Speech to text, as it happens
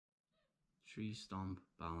tree stomp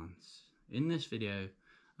balance. In this video,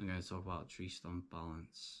 I'm going to talk about tree stomp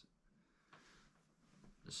balance.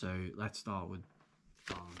 So let's start with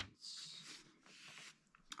balance.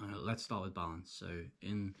 So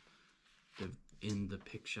in the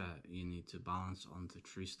picture, you need to balance on the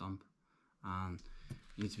tree stump, and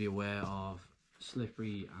you need to be aware of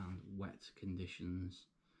slippery and wet conditions.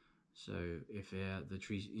 So if the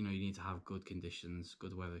trees, you need to have good conditions,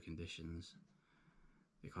 good weather conditions,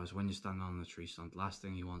 because when you're standing on the tree stump, the last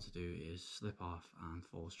thing you want to do is slip off and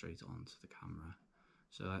fall straight onto the camera.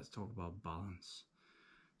 So let's talk about balance.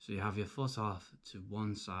 So you have your foot off to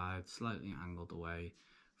one side, slightly angled away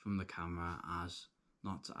from the camera as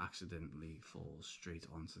not to accidentally fall straight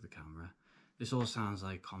onto the camera. This all sounds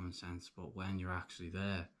like common sense, but when you're actually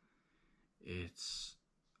there, it's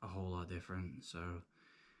a whole lot different. So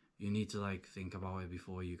you need to think about it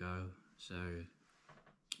before you go. So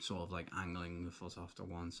sort of angling the foot off to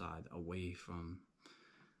one side away from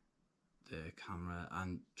the camera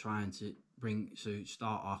and trying to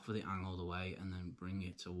start off with it angled away and then bring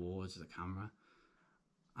it towards the camera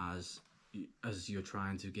as you're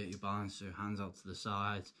trying to get your balance. So hands out to the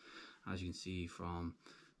sides, as you can see from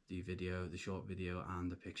the short video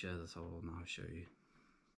and the picture that I will now show you.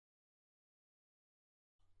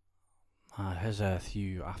 Here's a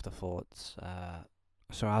few afterthoughts.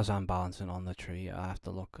 So as I'm balancing on the tree, I have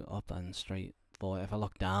to look up and straight forward. If I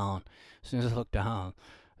look down, as soon as I look down,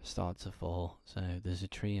 I start to fall. So there's a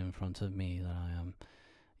tree in front of me that I am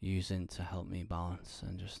using to help me balance,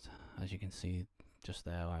 and just as you can see just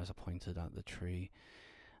there as I pointed at the tree,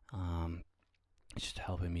 it's just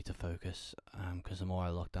helping me to focus, because the more I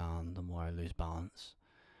look down, the more I lose balance.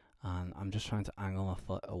 And I'm just trying to angle my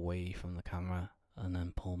foot away from the camera and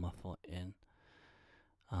then pull my foot in.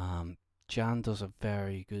 Jan does a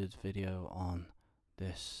very good video on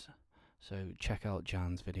this, so check out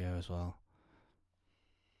Jan's video as well.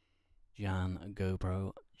 Jan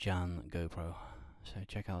Gopro. So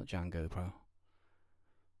check out Jan Gopro.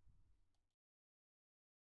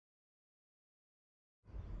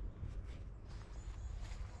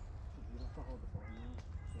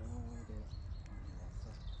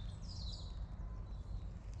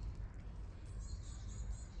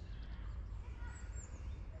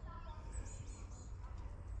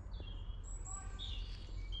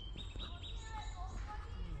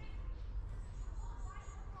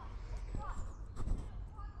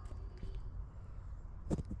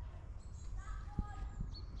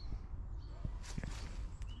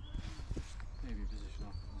 Maybe position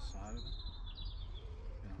off to the side of it.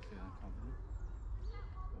 If you're not feeling confident.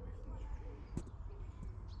 Away from the tree.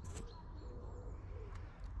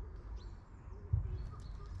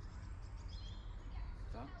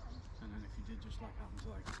 That. And then if you did just happen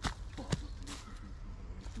to pull up away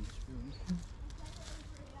from the spoon.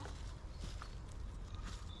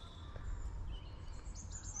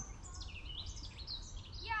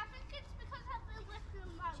 Yeah, I think it's because I've been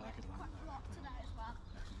lifting my weight quite a lot today as well.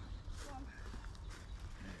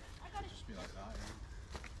 I got it. Just be like that, yeah.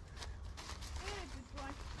 Yeah, good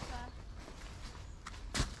one.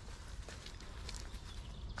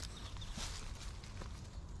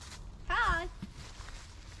 Hi.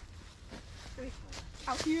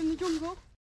 Out here in the jungle.